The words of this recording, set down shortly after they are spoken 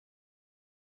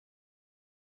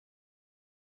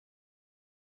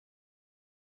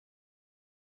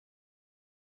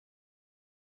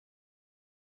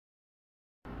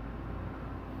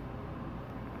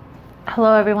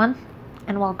Hello everyone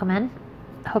and welcome in.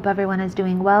 Hope everyone is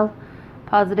doing well.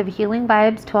 Positive healing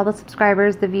vibes to all the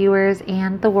subscribers, the viewers,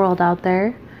 and the world out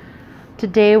there.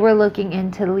 Today we're looking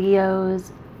into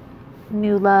Leo's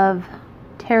new love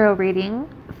tarot reading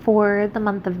for the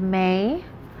month of May.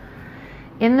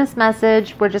 In this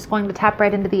message, we're just going to tap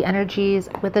right into the energies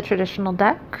with a traditional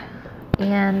deck.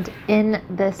 And in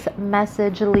this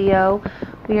message, Leo,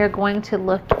 we are going to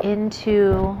look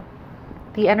into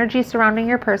the energy surrounding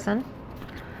your person,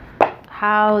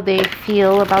 how they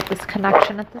feel about this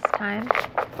connection at this time.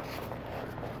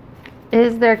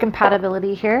 Is there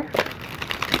compatibility here?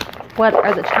 What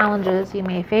are the challenges you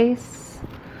may face?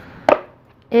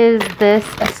 Is this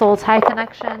a soul tie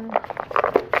connection?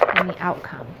 And the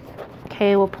outcome.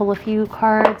 Okay, we'll pull a few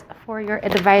cards for your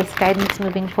advice, guidance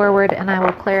moving forward, and I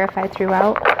will clarify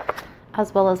throughout,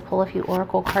 as well as pull a few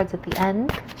oracle cards at the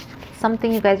end.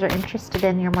 Something you guys are interested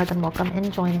in, you're more than welcome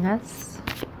in joining us.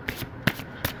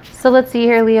 So let's see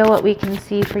here, Leo, what we can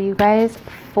see for you guys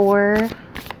for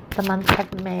the month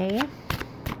of May.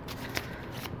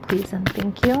 Please and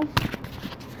thank you.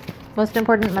 Most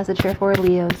important message here for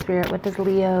Leo, Spirit. What does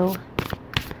Leo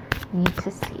need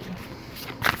to see?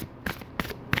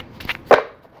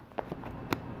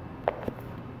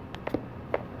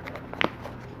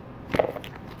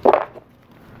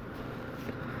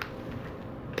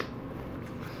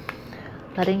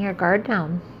 Letting your guard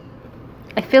down.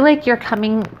 I feel like you're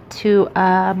coming to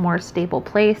a more stable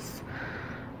place,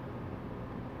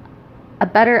 a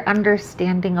better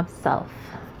understanding of self.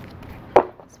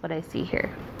 That's what I see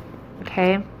here.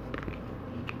 Okay.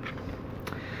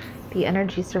 The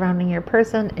energy surrounding your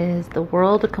person is the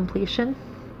world of completion.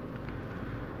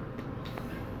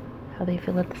 How they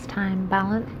feel at this time,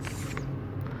 balance.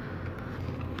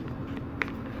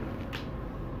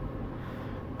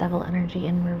 Devil energy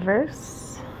in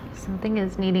reverse. Something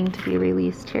is needing to be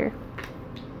released here.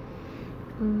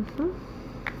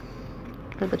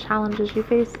 For the challenges you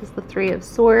face is the Three of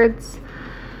Swords.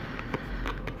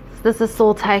 Is this a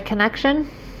soul tie connection?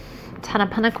 Ten of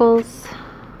Pentacles.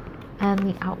 And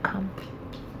the outcome.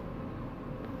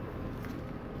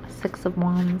 Six of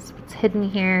Wands. What's hidden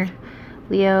here?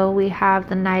 Leo, we have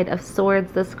the Knight of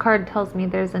Swords. This card tells me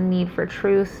there's a need for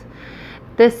truth.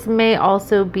 This may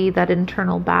also be that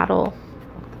internal battle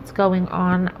that's going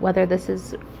on, whether this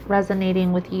is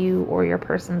resonating with you or your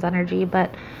person's energy,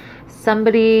 but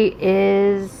somebody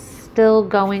is still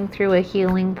going through a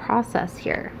healing process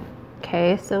here.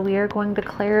 Okay, so we are going to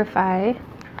clarify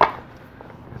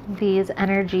these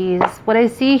energies. What I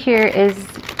see here is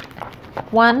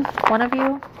one of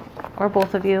you or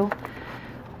both of you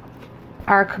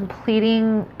are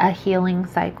completing a healing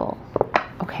cycle.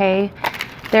 Okay,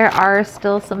 there are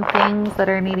still some things that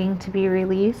are needing to be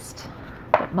released,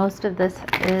 but most of this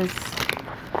is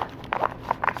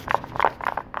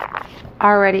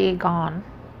already gone.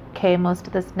 Okay, most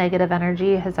of this negative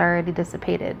energy has already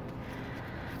dissipated.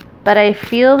 But I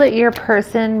feel that your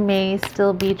person may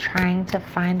still be trying to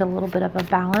find a little bit of a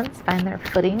balance, find their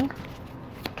footing,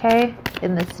 okay,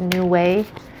 in this new way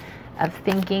of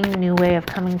thinking, new way of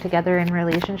coming together in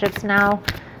relationships now.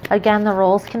 Again, the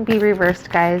roles can be reversed,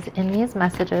 guys, in these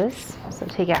messages, so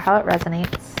take it how it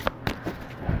resonates.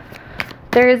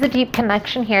 There is a deep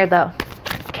connection here, though,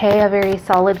 okay, a very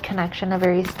solid connection, a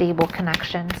very stable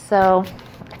connection. So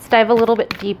let's dive a little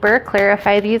bit deeper,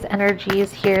 clarify these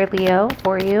energies here, Leo,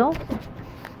 for you.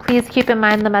 Please keep in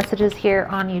mind the messages here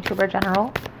on YouTube are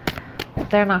general.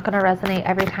 They're not going to resonate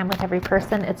every time with every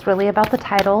person. It's really about the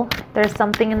title. There's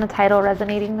something in the title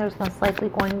resonating. There's most likely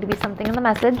going to be something in the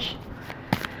message.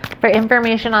 For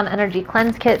information on energy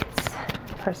cleanse kits,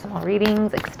 personal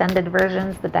readings, extended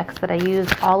versions, the decks that I use,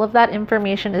 all of that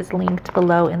information is linked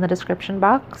below in the description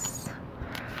box.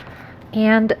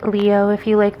 And Leo, if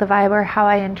you like the vibe or how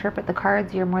I interpret the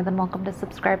cards, you're more than welcome to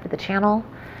subscribe to the channel.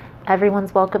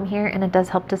 Everyone's welcome here, and it does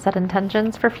help to set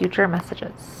intentions for future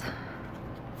messages.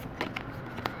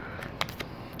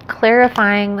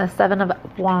 Clarifying the Seven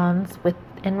of Wands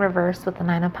in reverse with the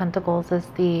Nine of Pentacles is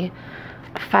the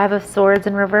Five of Swords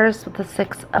in reverse with the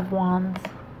Six of Wands.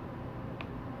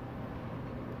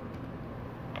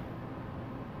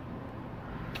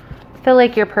 I feel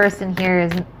like your person here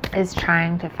is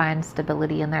trying to find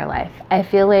stability in their life. I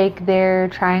feel like they're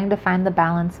trying to find the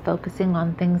balance, focusing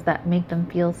on things that make them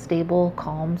feel stable,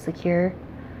 calm, secure.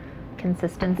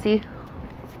 Consistency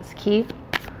is key.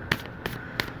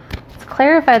 Let's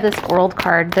clarify this World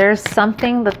card. There's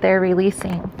something that they're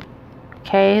releasing.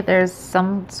 Okay, there's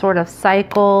some sort of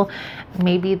cycle.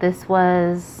 Maybe this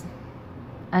was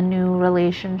a new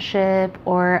relationship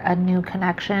or a new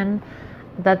connection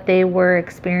that they were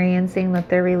experiencing that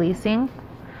they're releasing.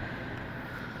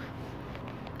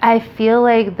 I feel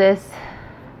like this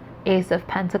Ace of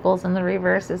Pentacles in the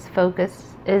reverse is focused,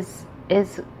 is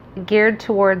geared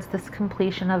towards this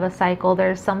completion of a cycle.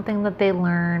 There's something that they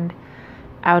learned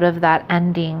out of that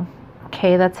ending,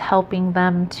 okay, that's helping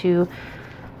them to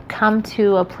come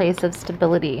to a place of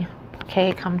stability,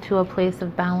 okay, come to a place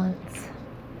of balance.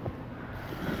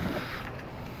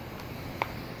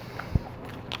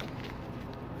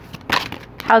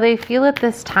 How they feel at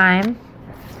this time,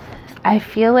 I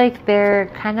feel like they're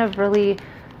kind of really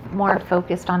more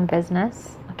focused on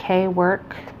business, okay,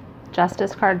 work.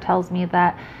 Justice card tells me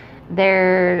that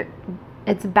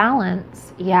it's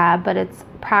balance, yeah, but it's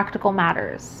practical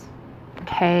matters,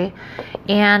 okay,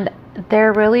 and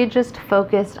they're really just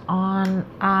focused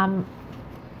on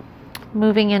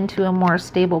moving into a more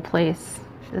stable place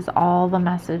is all the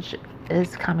message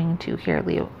is coming to here,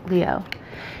 Leo.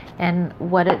 And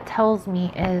what it tells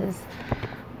me is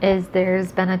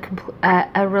there's been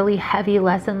a really heavy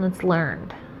lesson that's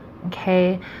learned,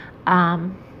 okay.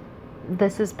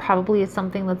 This is probably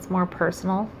something that's more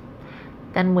personal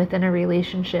than within a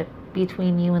relationship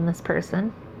between you and this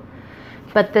person.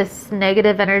 But this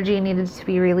negative energy needed to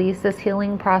be released. This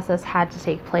healing process had to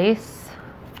take place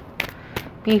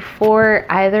before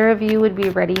either of you would be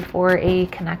ready for a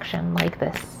connection like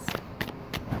this.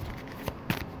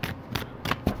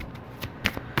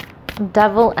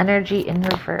 Devil energy in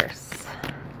reverse.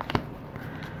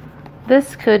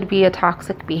 This could be a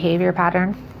toxic behavior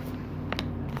pattern.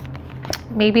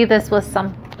 Maybe this was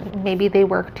maybe they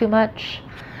work too much,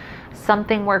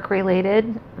 something work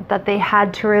related that they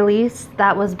had to release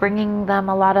that was bringing them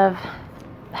a lot of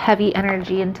heavy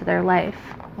energy into their life,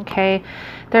 okay.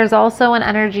 There's also an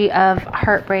energy of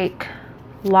heartbreak,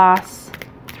 loss,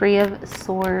 3 of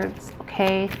Swords,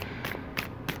 okay.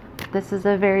 This is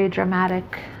a very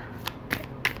dramatic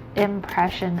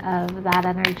impression of that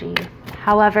energy.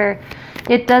 However,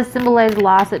 it does symbolize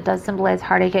loss. It does symbolize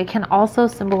heartache. It can also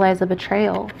symbolize a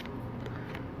betrayal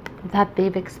that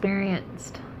they've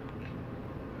experienced.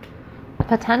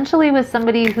 Potentially with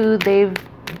somebody who they've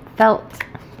felt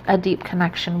a deep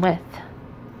connection with.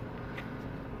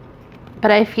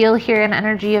 But I feel here an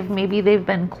energy of maybe they've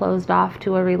been closed off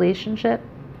to a relationship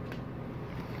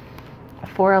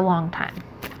for a long time.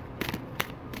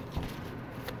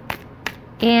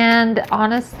 And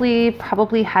honestly,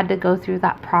 probably had to go through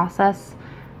that process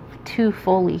to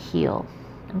fully heal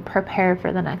and prepare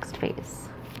for the next phase.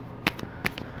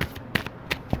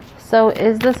 So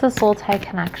is this a soul tie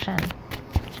connection?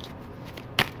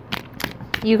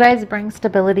 You guys bring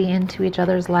stability into each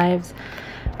other's lives,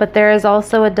 but there is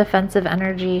also a defensive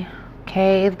energy,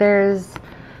 okay? There's,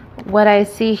 what I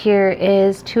see here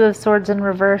is 2 of Swords in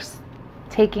reverse,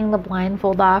 taking the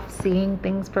blindfold off, seeing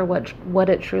things for what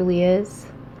it truly is.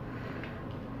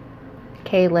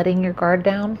 Okay, letting your guard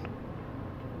down.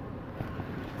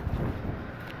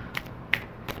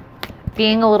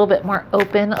 Being a little bit more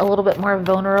open, a little bit more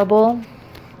vulnerable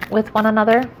with one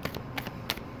another.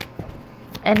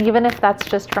 And even if that's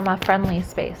just from a friendly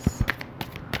space.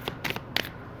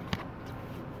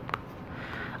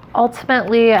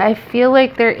 Ultimately, I feel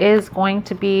like there is going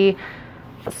to be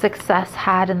success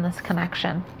had in this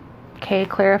connection. Okay,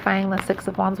 clarifying the 6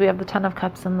 of Wands, we have the 10 of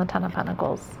Cups and the 10 of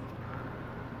Pentacles.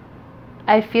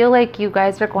 I feel like you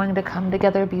guys are going to come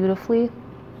together beautifully.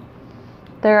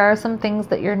 There are some things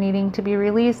that you're needing to be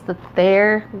released, that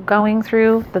they're going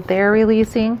through, that they're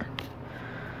releasing.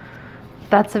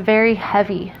 That's very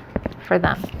heavy for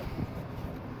them.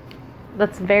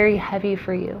 That's very heavy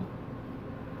for you.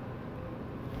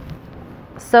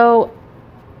 So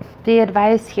the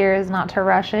advice here is not to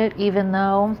rush it, even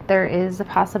though there is a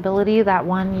possibility that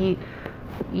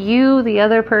you, the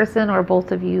other person, or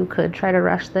both of you could try to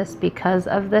rush this because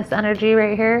of this energy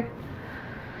right here.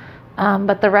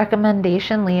 But the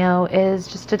recommendation, Leo, is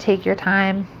just to take your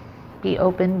time, be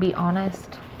open, be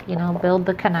honest, you know, build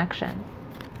the connection,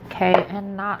 okay?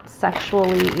 And not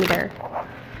sexually either.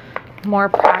 More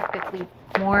practically,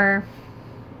 more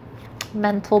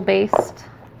mental based.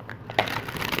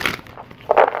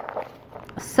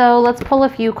 So let's pull a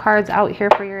few cards out here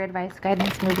for your advice,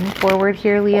 guidance moving forward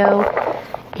here, Leo,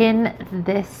 in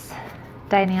this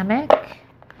dynamic.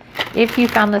 If you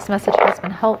found this message has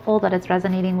been helpful, that it's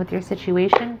resonating with your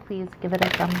situation, please give it a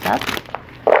thumbs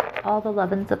up. All the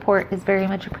love and support is very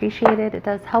much appreciated. It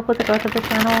does help with the growth of the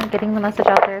channel, getting the message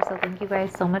out there. So thank you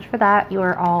guys so much for that. You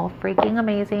are all freaking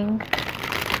amazing.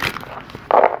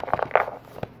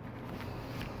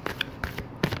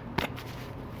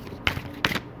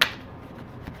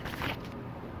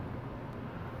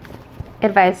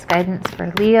 Advice, guidance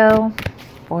for Leo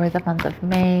for the month of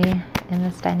May in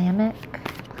this dynamic.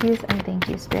 Please and thank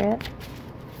you, Spirit.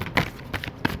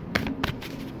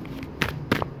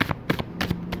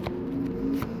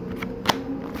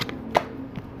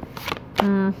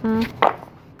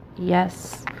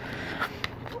 Yes.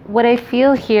 What I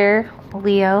feel here,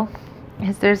 Leo,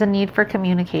 is there's a need for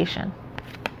communication.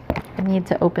 A need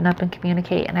to open up and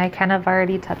communicate. And I kind of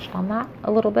already touched on that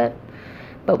a little bit.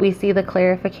 But we see the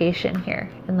clarification here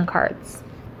in the cards.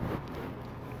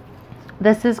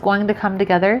 This is going to come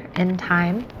together in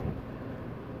time.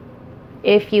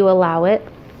 If you allow it,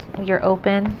 you're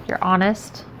open, you're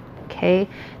honest, okay?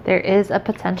 There is a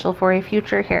potential for a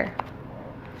future here.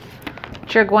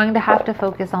 But you're going to have to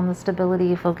focus on the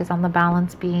stability, focus on the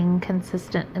balance, being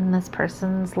consistent in this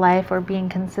person's life or being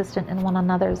consistent in one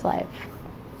another's life.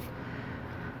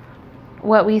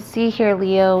 What we see here,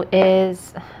 Leo,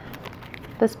 is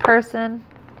this person,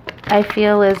 I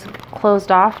feel, is closed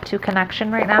off to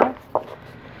connection right now.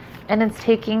 And it's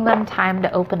taking them time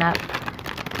to open up.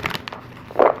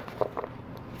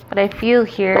 But I feel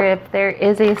here, if there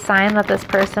is a sign that this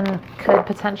person could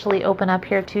potentially open up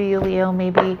here to you, Leo,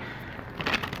 maybe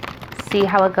see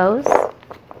how it goes.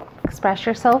 Express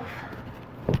yourself.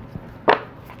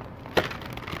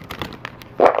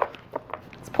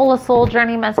 Let's pull a soul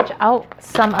journey message out.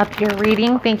 Sum up your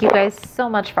reading. Thank you guys so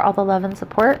much for all the love and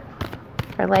support.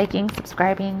 For liking,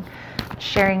 subscribing,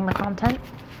 sharing the content.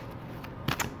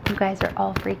 You guys are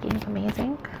all freaking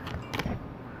amazing.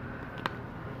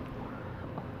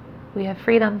 We have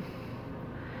freedom.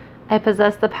 I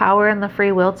possess the power and the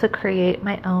free will to create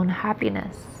my own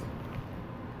happiness.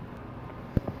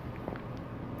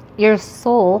 Your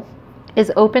soul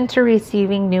is open to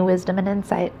receiving new wisdom and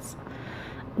insights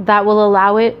that will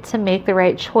allow it to make the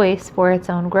right choice for its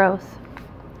own growth.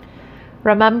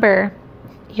 Remember,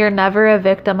 you're never a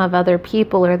victim of other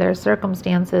people or their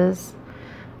circumstances.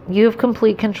 You have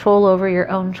complete control over your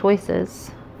own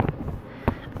choices.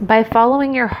 By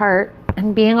following your heart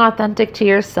and being authentic to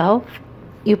yourself,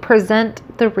 you present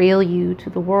the real you to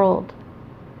the world.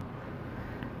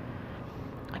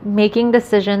 Making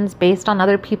decisions based on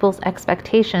other people's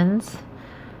expectations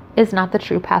is not the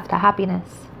true path to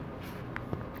happiness.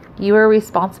 You are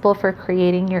responsible for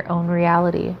creating your own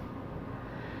reality.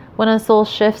 When a soul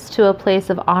shifts to a place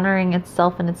of honoring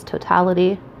itself in its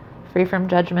totality, free from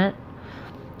judgment,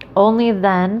 only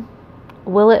then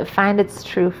will it find its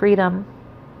true freedom.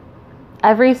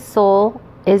 Every soul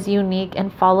is unique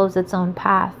and follows its own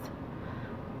path.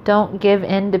 Don't give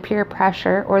in to peer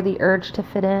pressure or the urge to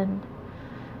fit in.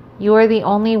 You are the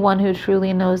only one who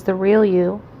truly knows the real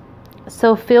you,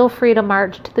 so feel free to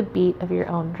march to the beat of your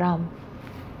own drum.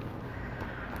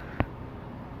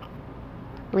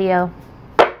 Leo.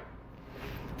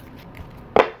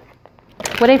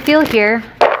 What I feel here,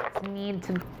 need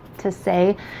to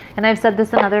say, and I've said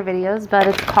this in other videos, but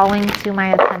it's calling to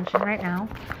my attention right now,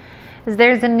 is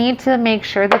there's a need to make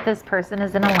sure that this person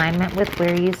is in alignment with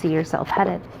where you see yourself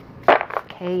headed.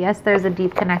 Okay, yes, there's a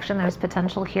deep connection, there's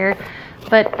potential here,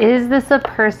 but is this a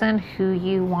person who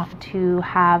you want to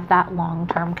have that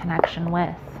long-term connection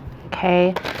with?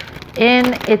 Okay,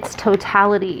 in its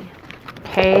totality.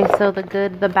 Okay, so the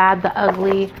good, the bad, the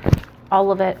ugly,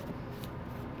 all of it.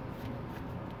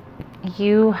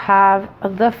 You have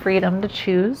the freedom to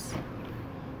choose.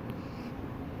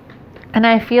 And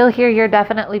I feel here you're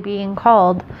definitely being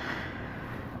called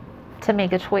to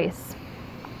make a choice.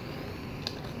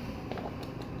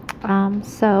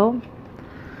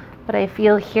 But I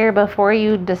feel here, before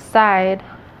you decide,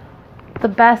 the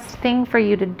best thing for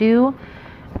you to do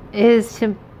is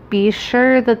to be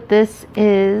sure that this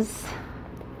is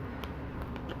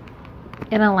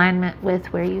in alignment with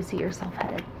where you see yourself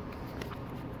headed.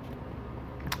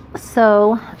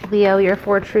 So, Leo, your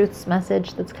Four Truths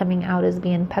message that's coming out is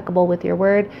be impeccable with your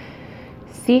word.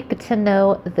 Seek to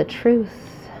know the truth.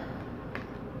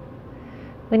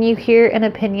 When you hear an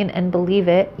opinion and believe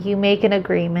it, you make an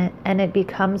agreement and it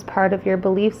becomes part of your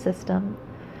belief system.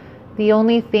 The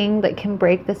only thing that can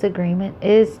break this agreement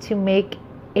is to make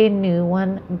a new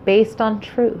one based on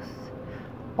truth.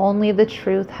 Only the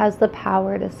truth has the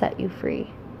power to set you free.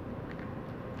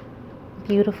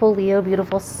 Beautiful, Leo,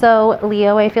 beautiful. So,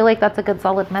 Leo, I feel like that's a good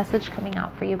solid message coming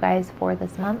out for you guys for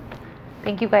this month.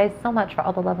 Thank you guys so much for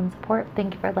all the love and support.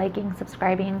 Thank you for liking,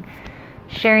 subscribing,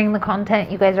 sharing the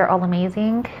content. You guys are all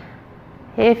amazing.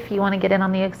 If you want to get in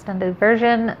on the extended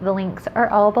version, the links are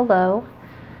all below.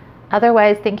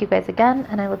 Otherwise, thank you guys again,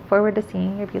 and I look forward to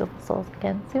seeing your beautiful souls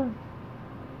again soon.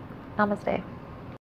 Namaste.